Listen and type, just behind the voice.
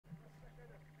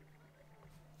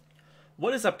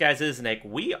What is up, guys? It is Nick.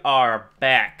 We are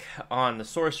back on the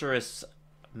Sorceress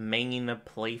main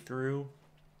playthrough.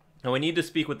 And we need to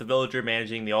speak with the villager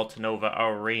managing the Altanova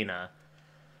arena.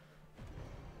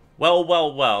 Well,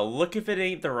 look if it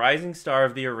ain't the rising star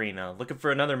of the arena. Looking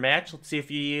for another match? Let's see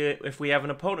if we have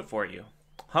an opponent for you.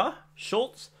 Huh?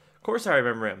 Schultz? Of course I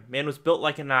remember him. Man was built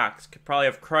like an ox. Could probably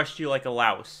have crushed you like a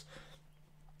louse.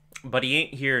 But he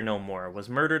ain't here no more. Was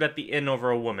murdered at the inn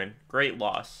over a woman. Great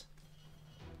loss.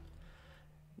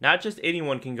 Not just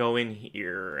anyone can go in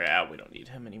here. We don't need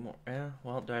him anymore.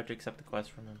 Well, do I have to accept the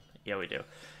quest from him? Yeah, we do.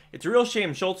 It's a real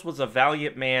shame. Schultz was a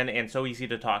valiant man and so easy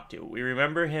to talk to. We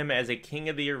remember him as a king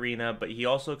of the arena, but he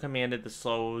also commanded the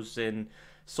slows and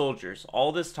soldiers.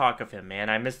 All this talk of him, man.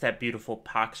 I miss that beautiful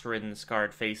pox-ridden,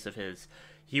 scarred face of his.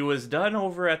 He was done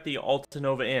over at the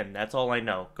Altanova Inn. That's all I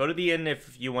know. Go to the inn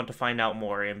if you want to find out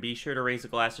more, and be sure to raise a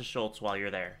glass of Schultz while you're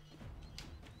there.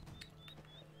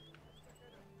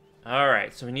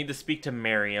 Alright, so we need to speak to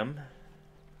Miriam.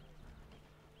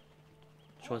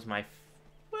 Which was my,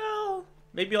 well,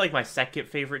 maybe like my second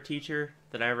favorite teacher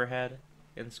that I ever had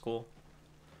in school.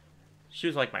 She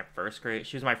was like my first grade,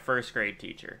 she was my first grade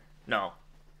teacher. No.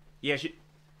 Yeah,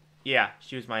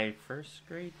 she was my first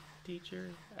grade teacher,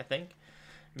 I think.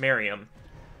 Miriam.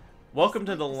 Welcome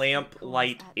to the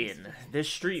Lamplight Inn. This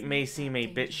street may seem a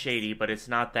bit shady, but it's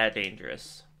not that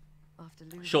dangerous.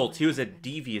 Schultz, he was a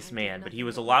devious man, but he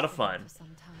was a lot of fun.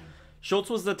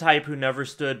 Schultz was the type who never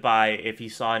stood by if he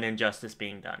saw an injustice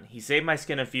being done. He saved my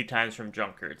skin a few times from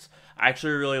drunkards. I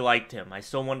actually really liked him. I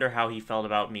still wonder how he felt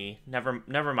about me.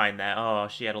 Never mind that. Oh,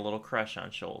 she had a little crush on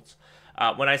Schultz.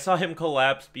 When I saw him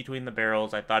collapse between the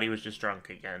barrels, I thought he was just drunk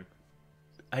again.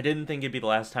 I didn't think it'd be the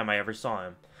last time I ever saw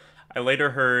him. I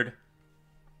later heard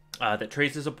that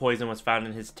traces of poison was found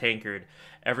in his tankard.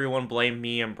 Everyone blamed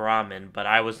me and Brahmin, but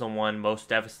I was the one most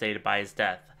devastated by his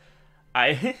death.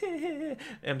 I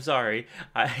am sorry.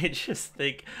 I just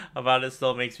think about it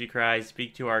still makes me cry.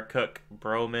 Speak to our cook,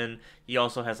 Broman. He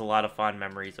also has a lot of fond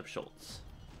memories of Schultz.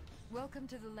 Welcome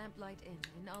to the Lamplight Inn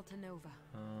in Altanova.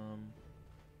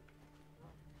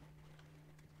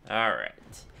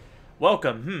 Alright.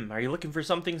 Welcome. Are you looking for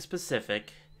something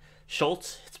specific?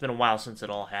 Schultz, it's been a while since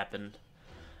it all happened.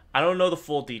 I don't know the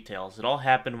full details. It all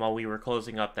happened while we were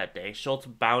closing up that day. Schultz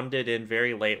bounded in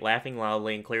very late, laughing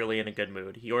loudly and clearly in a good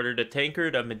mood. He ordered a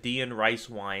tankard of Median rice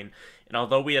wine, and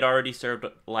although we had already served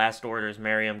last orders,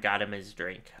 Miriam got him his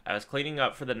drink. I was cleaning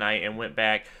up for the night and went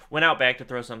out back to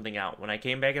throw something out. When I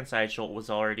came back inside, Schultz was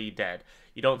already dead.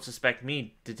 You don't suspect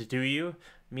me, do you?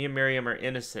 Me and Miriam are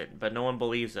innocent, but no one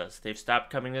believes us. They've stopped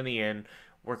coming to the inn.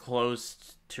 We're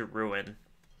close to ruin.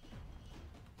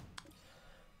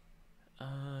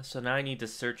 So now I need to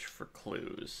search for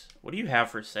clues. What do you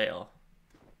have for sale?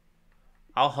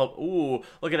 I'll help. Ooh,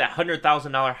 look at that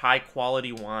 $100,000 high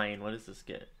quality wine. What does this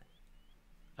get?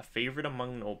 A favorite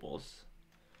among nobles.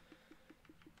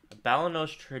 A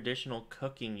Balanos traditional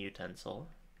cooking utensil.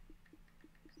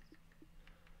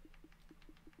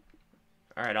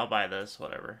 Alright, I'll buy this,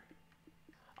 whatever.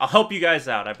 I'll help you guys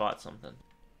out. I bought something.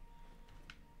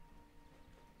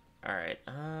 Alright,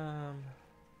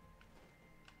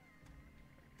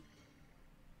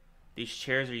 these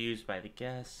chairs are used by the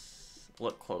guests.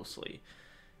 Look closely.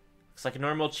 Looks like a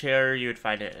normal chair you would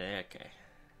find it. Okay.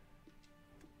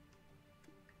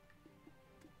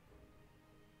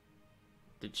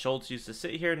 Did Schultz used to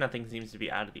sit here? Nothing seems to be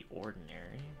out of the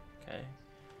ordinary. Okay.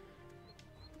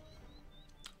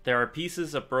 There are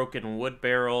pieces of broken wood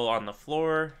barrel on the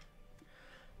floor.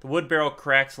 The wood barrel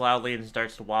cracks loudly and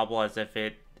starts to wobble as if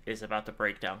it is about to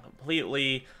break down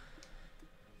completely.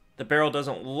 The barrel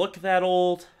doesn't look that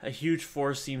old. A huge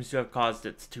force seems to have caused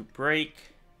it to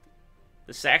break.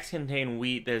 The sacks contain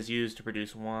wheat that is used to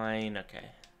produce wine. Okay.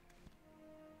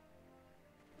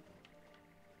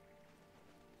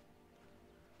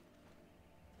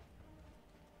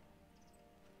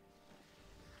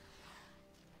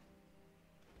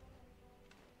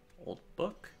 Old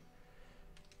book.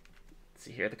 Let's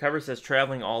see here. The cover says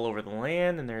traveling all over the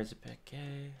land, and there's a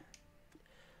paquet.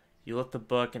 You lift the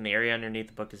book, and the area underneath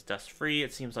the book is dust-free.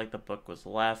 It seems like the book was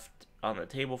left on the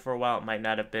table for a while. It might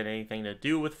not have been anything to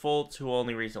do with Fultz, who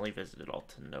only recently visited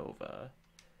Altanova.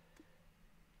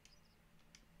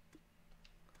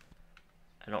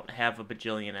 I don't have a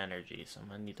bajillion energy, so I'm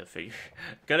gonna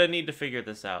need to figure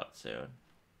this out soon.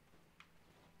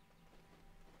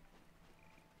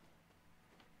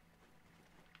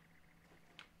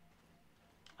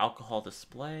 Alcohol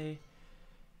display.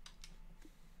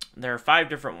 There are 5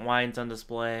 different wines on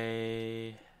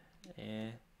display.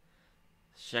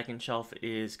 Second shelf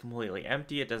is completely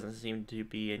empty. It doesn't seem to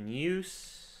be in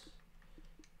use.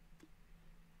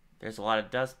 There's a lot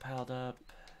of dust piled up.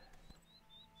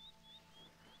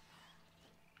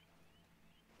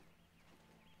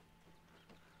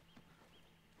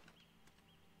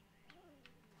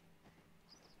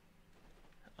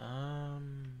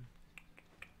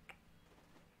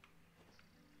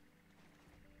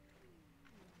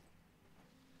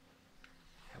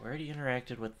 We already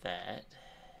interacted with that.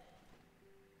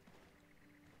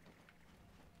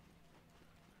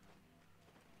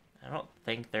 I don't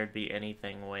think there'd be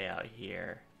anything way out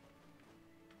here.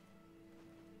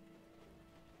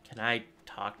 Can I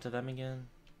talk to them again?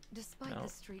 Despite No. the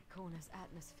street corner's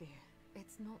atmosphere,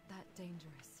 it's not that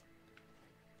dangerous.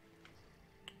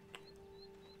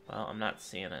 Well, I'm not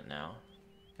seeing it now.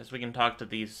 Guess we can talk to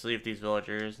these, see if these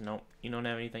villagers. Nope, you don't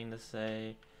have anything to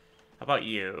say. How about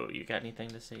you? You got anything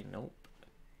to say? Nope.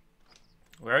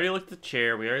 We already looked at the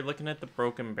chair. We already looking at the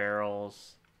broken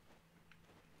barrels.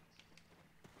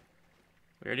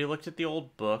 We already looked at the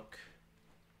old book.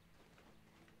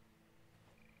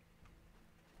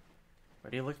 We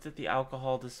already looked at the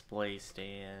alcohol display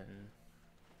stand.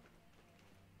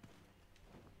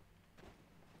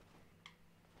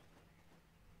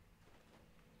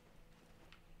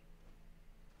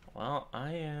 Well,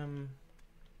 I am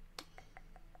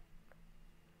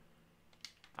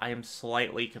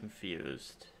slightly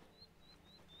confused.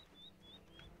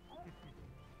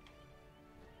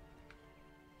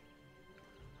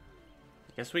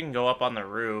 I guess we can go up on the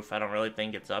roof. I don't really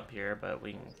think it's up here, but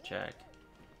we can check.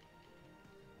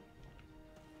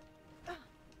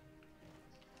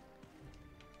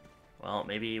 Well,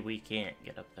 maybe we can't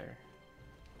get up there.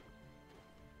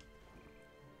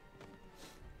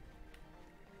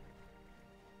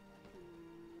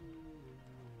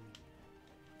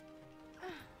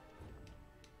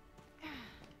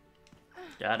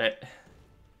 Got it.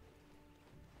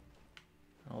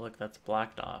 Oh, look, that's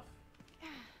blocked off.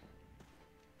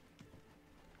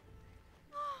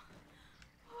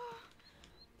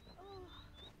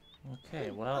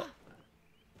 Okay, well.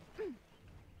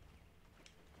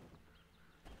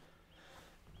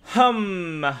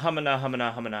 Humana. How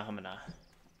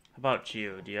about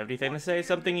you? Do you have anything to say?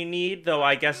 Something you need? Though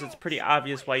I guess it's pretty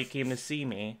obvious why you came to see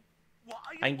me.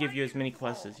 I can give you as many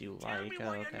quests as you like. Oh,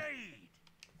 okay.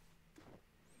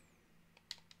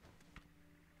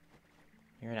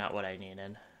 You're not what I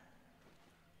needed.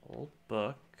 Old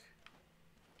book.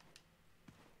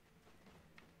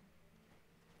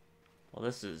 Well,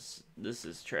 this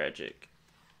is tragic.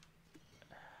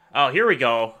 Oh, here we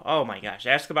go. Oh my gosh.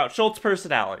 Ask about Schultz's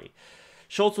personality.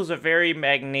 Schultz was a very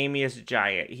magnanimous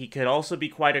giant. He could also be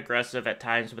quite aggressive at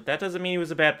times, but that doesn't mean he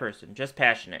was a bad person, just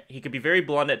passionate. He could be very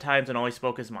blunt at times and always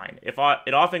spoke his mind. It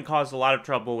often caused a lot of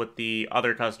trouble with the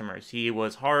other customers. He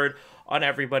was hard on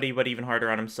everybody, but even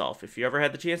harder on himself. If you ever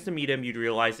had the chance to meet him, you'd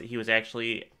realize that he was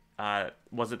actually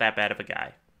wasn't that bad of a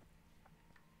guy.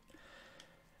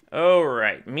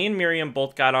 Alright, me and Miriam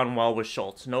both got on well with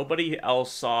Schultz. Nobody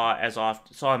else saw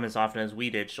him as often as we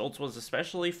did. Schultz was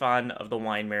especially fond of the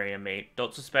wine Miriam made.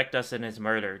 Don't suspect us in his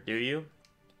murder, do you?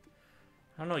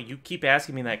 I don't know, you keep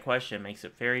asking me that question. It makes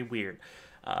it very weird.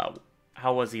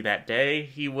 How was he that day?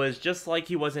 He was just like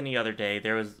he was any other day.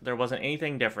 There wasn't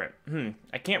anything different.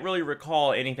 I can't really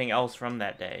recall anything else from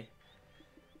that day.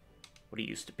 What he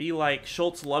used to be like.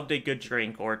 Schultz loved a good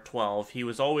drink, or 12. He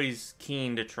was always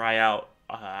keen to try out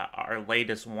our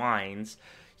latest wines.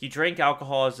 He drank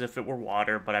alcohol as if it were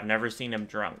water, but I've never seen him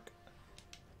drunk.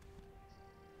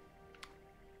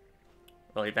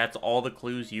 Really, that's all the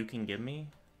clues you can give me?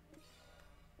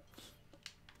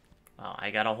 Wow,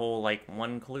 I got a whole, like,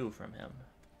 one clue from him.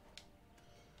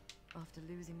 After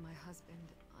losing my husband,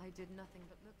 I did nothing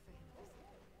but look for him.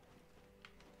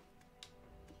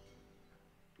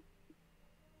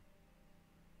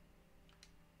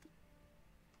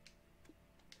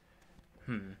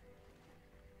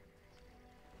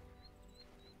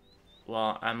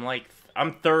 Well,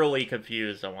 I'm thoroughly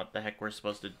confused on what the heck we're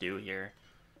supposed to do here.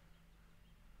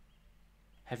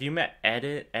 Have you met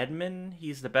Edmund?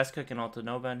 He's the best cook in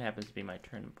Altanova and happens to be my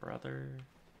twin brother.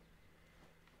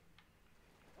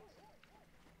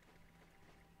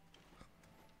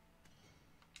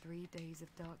 "3 days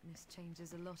of darkness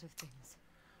changes a lot of things."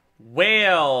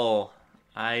 Well,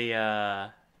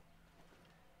 I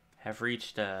have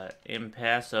reached a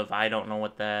impasse of I don't know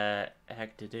what the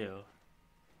heck to do.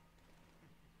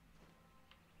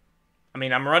 I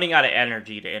mean, I'm running out of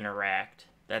energy to interact.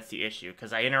 That's the issue,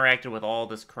 because I interacted with all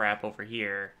this crap over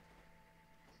here.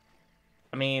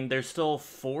 I mean, there's still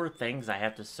 4 things I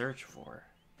have to search for.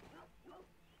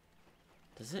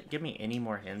 Does it give me any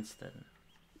more hints than...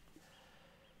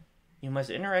 You must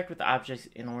interact with objects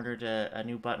in order to... A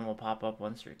new button will pop up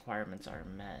once the requirements are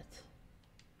met.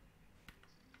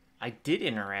 I did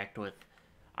interact with...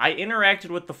 I interacted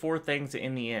with the 4 things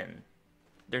in the inn.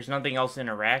 There's nothing else to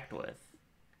interact with.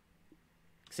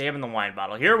 Examine the wine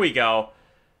bottle. Here we go.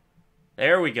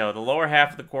 There we go. The lower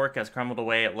half of the cork has crumbled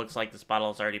away. It looks like this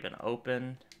bottle has already been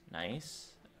opened.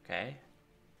 Nice. Okay.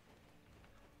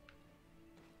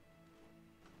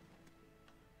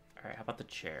 Alright, how about the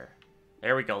chair?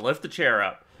 There we go. Lift the chair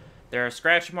up. There are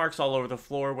scratch marks all over the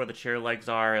floor where the chair legs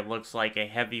are. It looks like a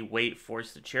heavy weight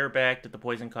forced the chair back. Did the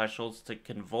poison cause Schultz to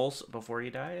convulse before he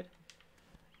died?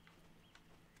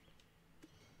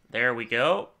 There we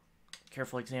go.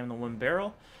 Carefully examine the wooden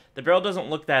barrel. The barrel doesn't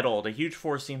look that old. A huge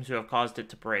force seems to have caused it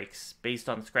to break. Based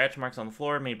on the scratch marks on the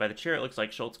floor made by the chair, it looks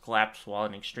like Schultz collapsed while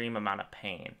in an extreme amount of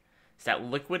pain. Is that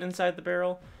liquid inside the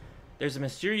barrel? There's a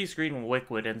mysterious green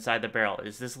liquid inside the barrel.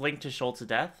 Is this linked to Schultz's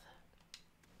death?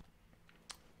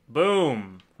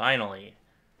 Boom! Finally.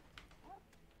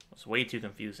 It was way too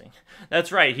confusing.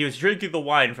 That's right, he was drinking the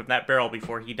wine from that barrel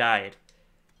before he died.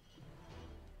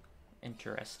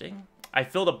 Interesting. I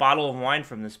filled a bottle of wine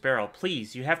from this barrel.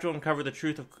 Please, you have to uncover the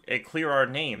truth and clear our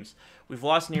names. We've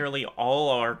lost nearly all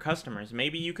our customers.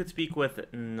 Maybe you could speak with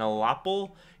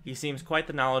Nalapol? He seems quite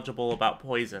the knowledgeable about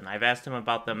poison. I've asked him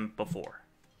about them before.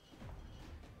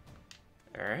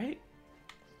 Alright.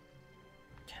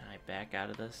 Can I back out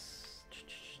of this?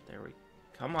 There we...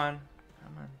 Come on.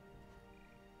 Come on.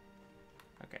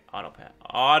 Okay, autopat.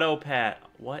 Autopat.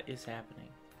 What is happening?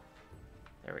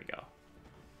 There we go.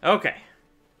 Okay.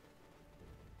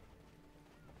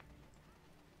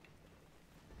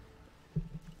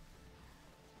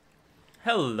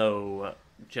 Hello,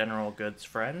 General Goods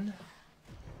friend.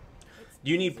 Do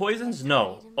you need poisons?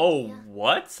 No. Oh,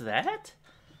 what's that?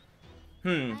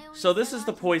 So this is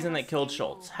the poison that killed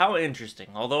Schultz. How interesting.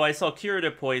 Although I sell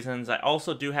curative poisons, I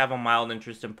also do have a mild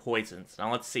interest in poisons.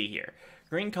 Now let's see here.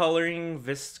 Green coloring,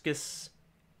 viscous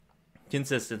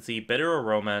consistency, bitter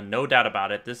aroma, no doubt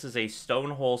about it. This is a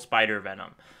stonehole spider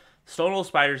venom. Stonehole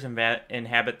spiders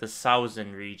inhabit the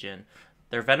Southern region.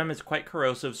 Their venom is quite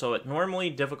corrosive, so it's normally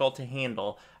difficult to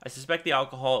handle. I suspect the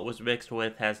alcohol it was mixed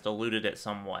with has diluted it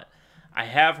somewhat. I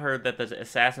have heard that the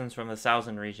assassins from the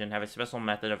Southern region have a special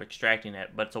method of extracting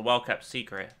it, but it's a well-kept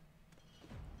secret.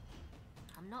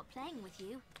 I'm not playing with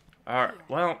you. Alright,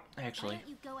 well, actually,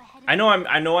 I know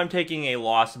I'm taking a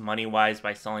loss money-wise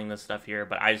by selling this stuff here,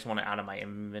 but I just want it out of my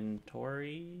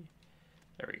inventory.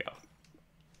 There we go.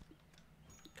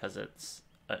 Because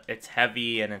it's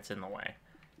heavy and it's in the way.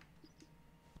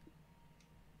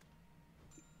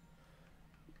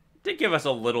 Did give us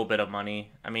a little bit of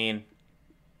money. I mean,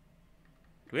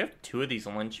 do we have 2 of these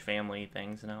Lynch family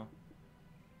things now?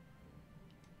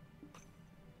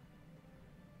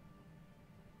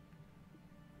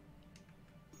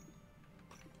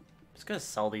 Just gonna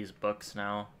sell these books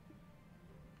now.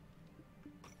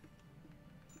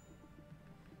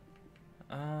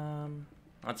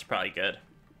 That's probably good.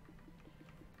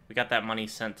 We got that money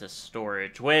sent to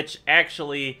storage, which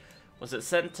actually... Was it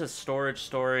sent to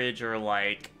storage, or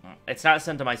like... It's not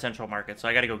sent to my central market, so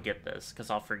I gotta go get this, because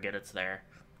I'll forget it's there.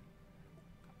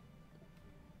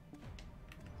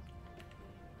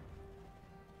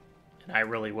 And I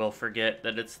really will forget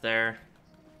that it's there.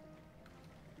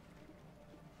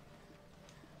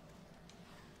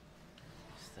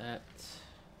 Is that...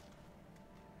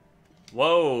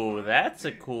 Whoa, that's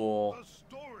a cool...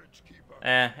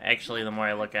 Actually, the more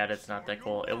I look at it, it's not that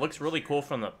cool. It looks really cool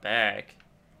from the back.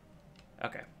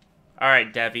 Okay.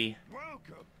 Alright, Devi.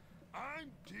 Welcome.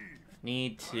 I'm Dave.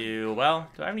 Need to... Well,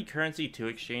 do I have any currency to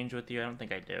exchange with you? I don't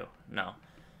think I do. No.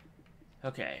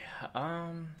 Okay.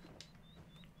 Can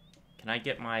I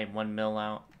get my 1 mil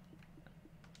out?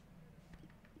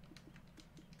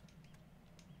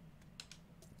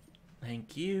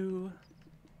 Thank you.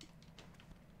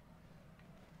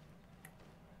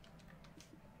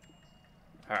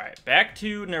 Alright, back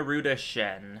to Neruda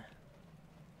Shen.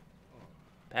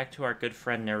 Back to our good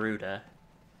friend Neruda.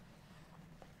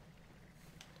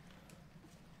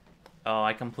 Oh,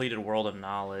 I completed World of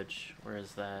Knowledge. Where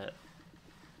is that?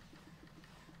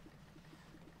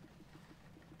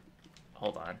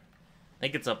 Hold on. I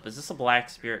think it's up. Is this a Black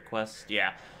Spirit quest?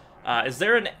 Yeah. Is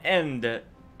there an end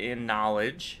in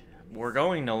knowledge? We're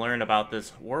going to learn about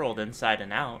this world inside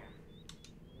and out.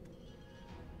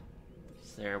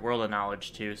 Is there World of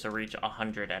Knowledge too? So reach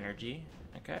 100 energy.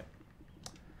 Okay.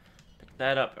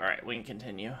 That up. Alright, we can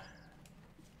continue.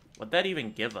 What'd that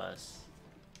even give us?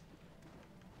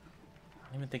 I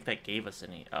don't even think that gave us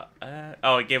any.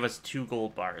 Oh, it gave us 2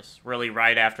 gold bars. Really,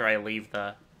 right after I leave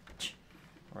the...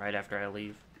 Right after I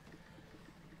leave.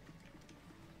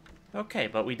 Okay,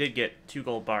 but we did get 2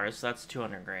 gold bars, so that's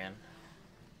 200 grand.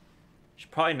 Should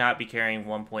probably not be carrying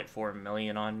 1.4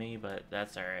 million on me, but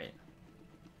that's alright.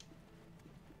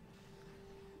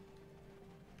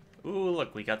 Ooh,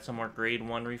 look, we got some more grade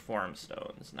 1 reform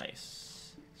stones.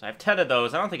 Nice. So I have 10 of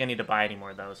those. I don't think I need to buy any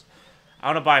more of those. I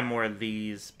want to buy more of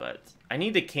these, but I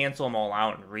need to cancel them all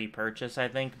out and repurchase, I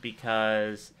think,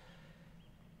 because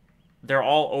they're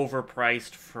all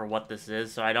overpriced for what this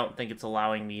is, so I don't think it's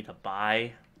allowing me to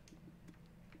buy.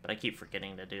 But I keep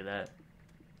forgetting to do that.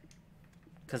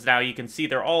 Because now you can see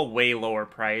they're all way lower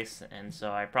price, and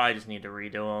so I probably just need to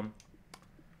redo them.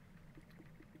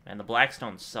 And the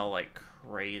Blackstones sell like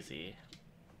crazy.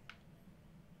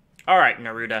 Alright,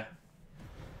 Neruda.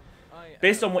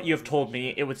 Based on what you have told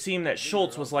me, it would seem that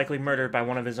Schultz was likely murdered by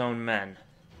one of his own men.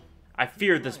 I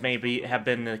feared this may have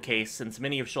been the case, since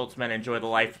many of Schultz's men enjoy the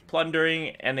life of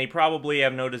plundering, and they probably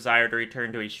have no desire to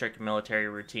return to a strict military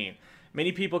routine.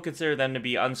 Many people consider them to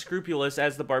be unscrupulous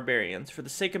as the barbarians. For the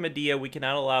sake of Medea, we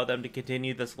cannot allow them to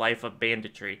continue this life of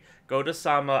banditry. Go to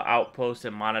Sama outpost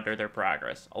and monitor their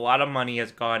progress. A lot of money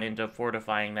has gone into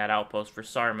fortifying that outpost for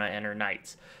Sarma and her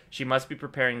knights. She must be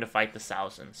preparing to fight the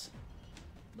Thousans.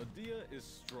 Medea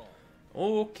is strong.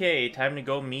 Okay, time to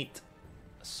go meet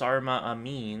Sarma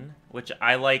Amin, which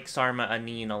I like Sarma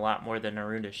Anin a lot more than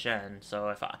Neruda Shen.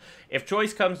 So if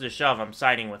choice comes to shove, I'm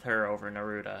siding with her over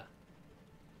Neruda.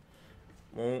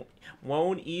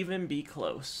 Won't even be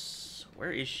close.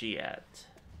 Where is she at?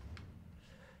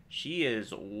 She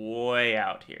is way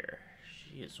out here.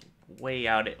 She is way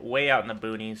out in the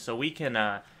boonies. So we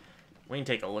can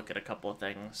take a look at a couple of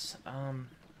things.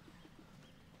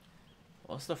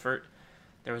 What's the first?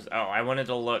 There was, oh, I wanted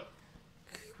to look.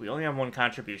 We only have one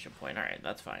contribution point. All right,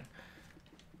 that's fine.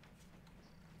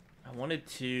 I wanted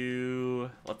to,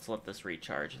 let's let this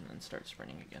recharge and then start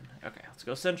sprinting again. Okay, let's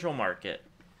go Central Market.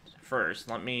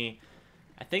 First, I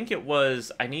think it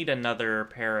was, I need another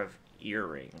pair of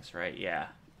earrings, right? Yeah.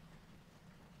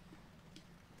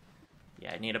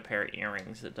 Yeah, I need a pair of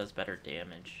earrings that does better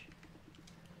damage.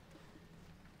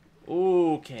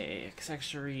 Okay,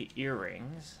 accessory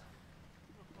earrings.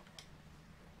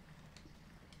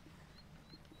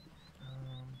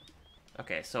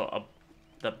 Okay, so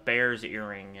the bear's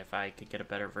earring, if I could get a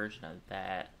better version of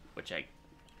that, which I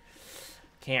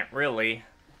can't really.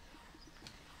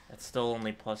 That's still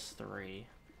only +3.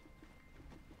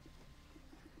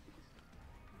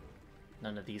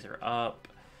 None of these are up.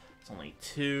 It's only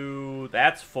 2.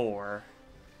 That's 4.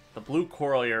 The blue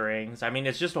coral earrings. I mean,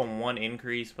 it's just a 1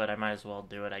 increase, but I might as well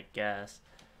do it, I guess.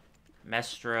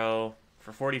 Mestro.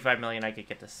 For 45 million, I could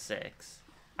get to 6.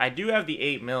 I do have the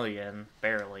 8 million,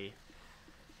 barely.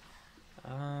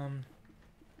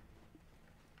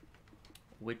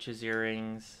 Witch's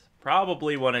earrings.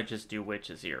 Probably want to just do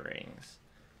witch's earrings,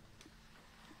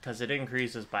 because it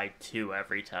increases by 2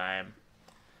 every time.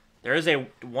 There is a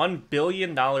 $1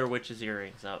 billion witch's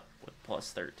earrings up with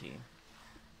 +13.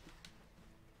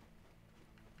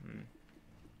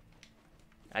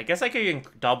 I guess I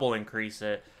could double increase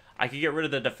it. I could get rid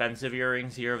of the defensive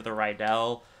earrings here of the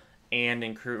Rydell and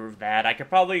improve that. I could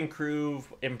probably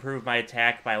improve my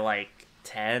attack by like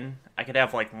 10. I could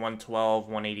have like 112,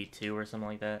 182 or something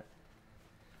like that.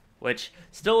 Which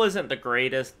still isn't the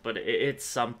greatest, but it's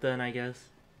something, I guess.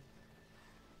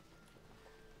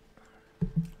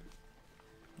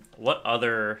 What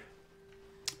other...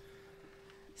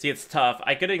 See, it's tough.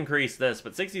 I could increase this,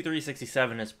 but 63,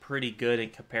 67 is pretty good in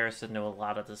comparison to a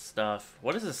lot of this stuff.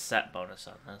 What is the set bonus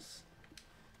on this?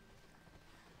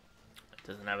 It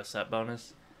doesn't have a set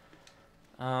bonus.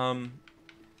 And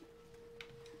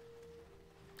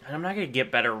I'm not going to get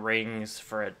better rings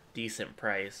for a decent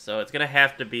price, so it's going to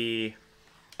have to be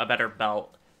a better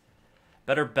belt.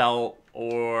 Better belt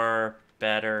or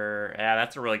better... Yeah,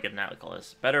 that's a really good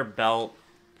necklace. Better belt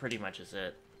pretty much is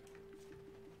it.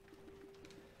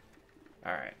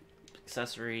 Alright.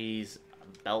 Accessories,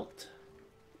 belt.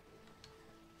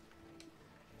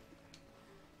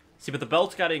 See, but the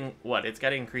belt's got to... What? It's got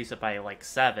to increase it by like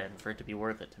 7 for it to be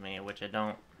worth it to me, which I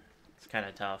don't... It's kind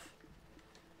of tough.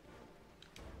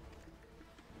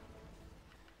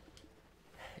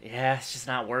 Yeah, it's just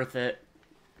not worth it.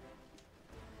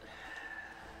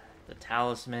 The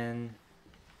talisman.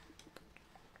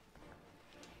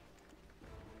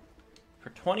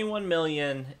 For 21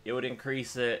 million, it would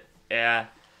increase it. Yeah.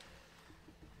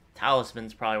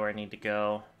 Talisman's probably where I need to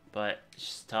go, but it's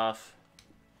just tough.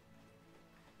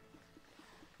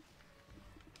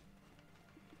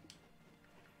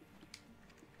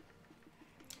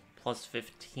 Plus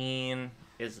 15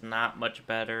 is not much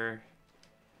better.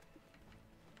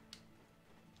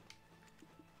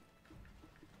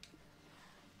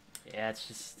 Yeah, it's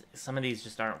just, some of these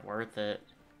just aren't worth it.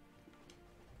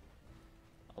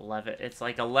 11. It's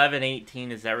like 11,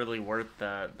 18. Is that really worth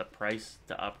the price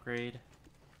to upgrade?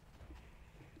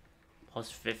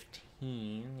 Plus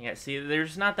 15. Yeah, see,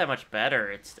 there's not that much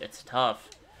better. It's tough.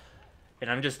 And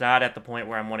I'm just not at the point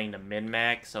where I'm wanting to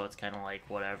min-max, so it's kind of like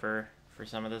whatever for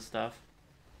some of this stuff.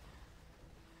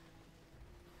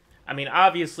 I mean,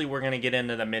 obviously we're going to get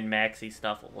into the min-maxy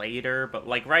stuff later, but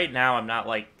like right now I'm not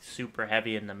like super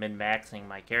heavy into min-maxing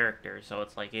my character, so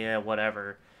it's like, yeah,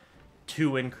 whatever.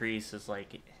 2 increase is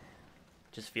like,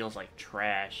 just feels like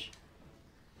trash.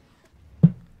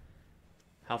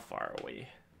 How far are we?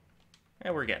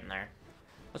 Yeah, we're getting there.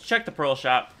 Let's check the Pearl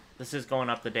Shop. This is going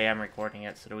up the day I'm recording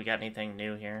it, so do we got anything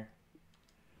new here?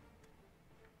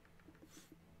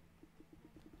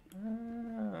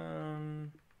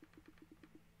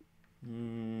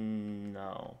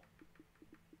 No.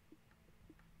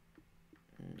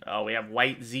 Oh, we have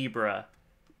White Zebra.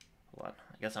 Hold on.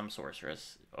 I guess I'm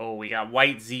Sorceress. Oh, we got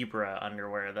White Zebra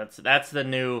underwear. That's the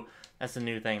new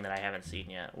thing that I haven't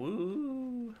seen yet.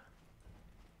 Woo!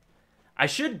 I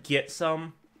should get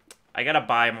some. I gotta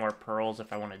buy more pearls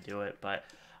if I want to do it, but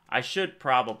I should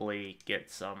probably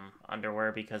get some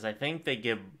underwear because I think they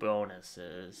give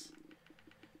bonuses.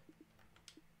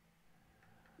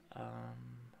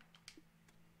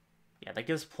 Yeah, that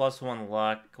gives +1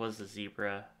 luck. Was the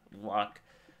zebra luck?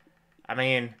 I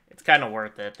mean, it's kind of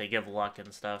worth it. They give luck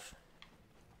and stuff.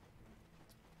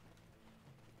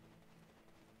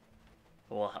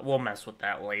 We'll mess with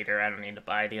that later. I don't need to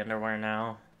buy the underwear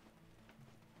now.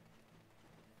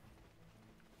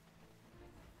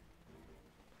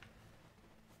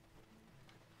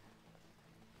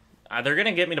 They're going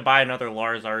to get me to buy another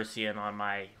Lars Arcian on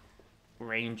my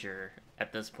Ranger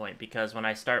at this point, because when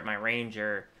I start my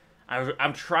Ranger,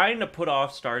 I'm trying to put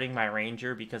off starting my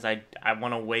Ranger because I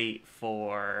want to wait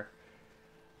for...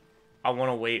 I want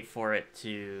to wait for it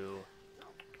to...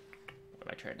 What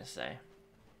am I trying to say?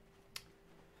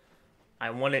 I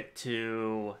want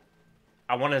to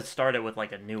start it with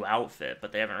like a new outfit,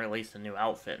 but they haven't released a new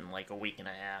outfit in like a week and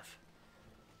a half.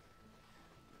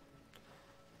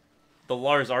 The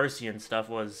Lars Arcian stuff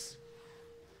was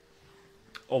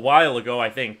a while ago, I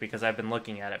think, because I've been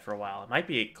looking at it for a while. It might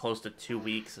be close to 2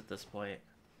 weeks at this point.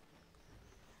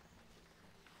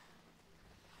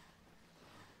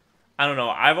 I don't know.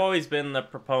 I've always been the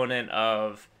proponent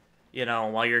of, you know,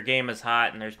 while your game is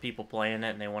hot and there's people playing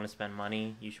it and they want to spend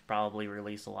money, you should probably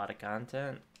release a lot of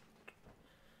content.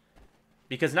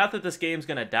 Because not that this game's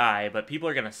going to die, but people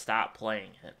are going to stop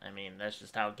playing it. I mean, that's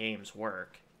just how games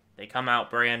work. They come out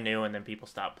brand new and then people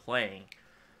stop playing.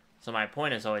 So my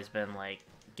point has always been, like,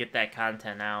 get that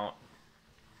content out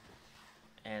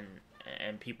and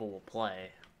people will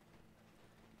play.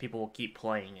 People will keep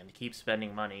playing and keep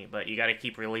spending money, but you got to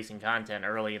keep releasing content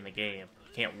early in the game.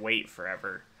 You can't wait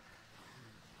forever.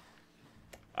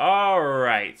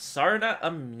 Alright, Sarda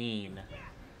Amin.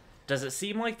 Does it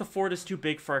seem like the fort is too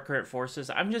big for our current forces?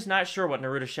 I'm just not sure what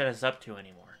Naruto Shed is up to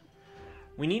anymore.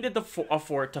 We needed a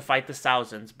fort to fight the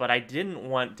thousands, but I didn't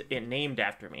want it named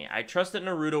after me. I trust that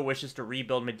Naruto wishes to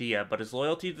rebuild Medea, but his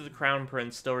loyalty to the Crown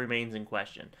Prince still remains in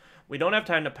question. We don't have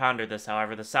time to ponder this,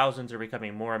 however. The thousands are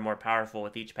becoming more and more powerful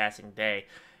with each passing day,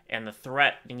 and the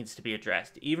threat needs to be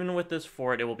addressed. Even with this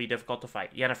fort, it will be difficult to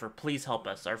fight. Yennefer, please help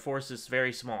us. Our force is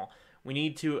very small. We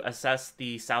need to assess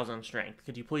the thousand strength.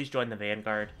 Could you please join the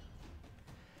Vanguard?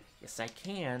 Yes, I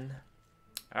can.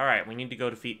 Alright, we need to go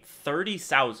defeat 30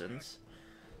 thousands.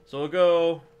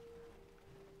 So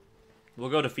we'll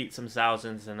go defeat some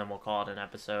thousands and then we'll call it an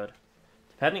episode.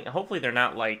 Hopefully they're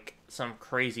not like some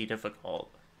crazy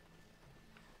difficult.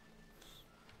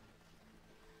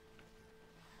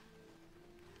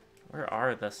 Where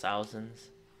are the thousands?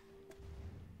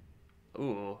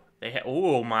 Ooh,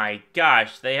 oh my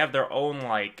gosh, they have their own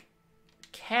like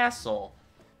castle.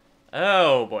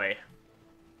 Oh boy.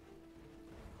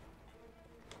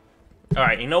 All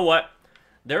right, you know what?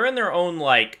 They're in their own,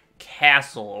 like,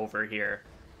 castle over here.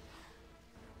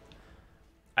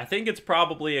 I think it's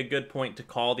probably a good point to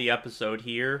call the episode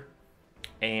here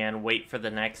and wait for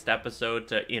the next episode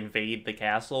to invade the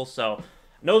castle. So, I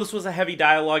know this was a heavy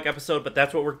dialogue episode, but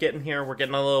that's what we're getting here. We're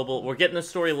getting the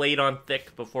story laid on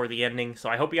thick before the ending. So,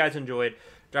 I hope you guys enjoyed.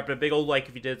 Drop a big old like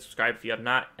if you did, subscribe if you have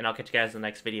not, and I'll catch you guys in the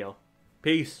next video.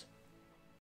 Peace.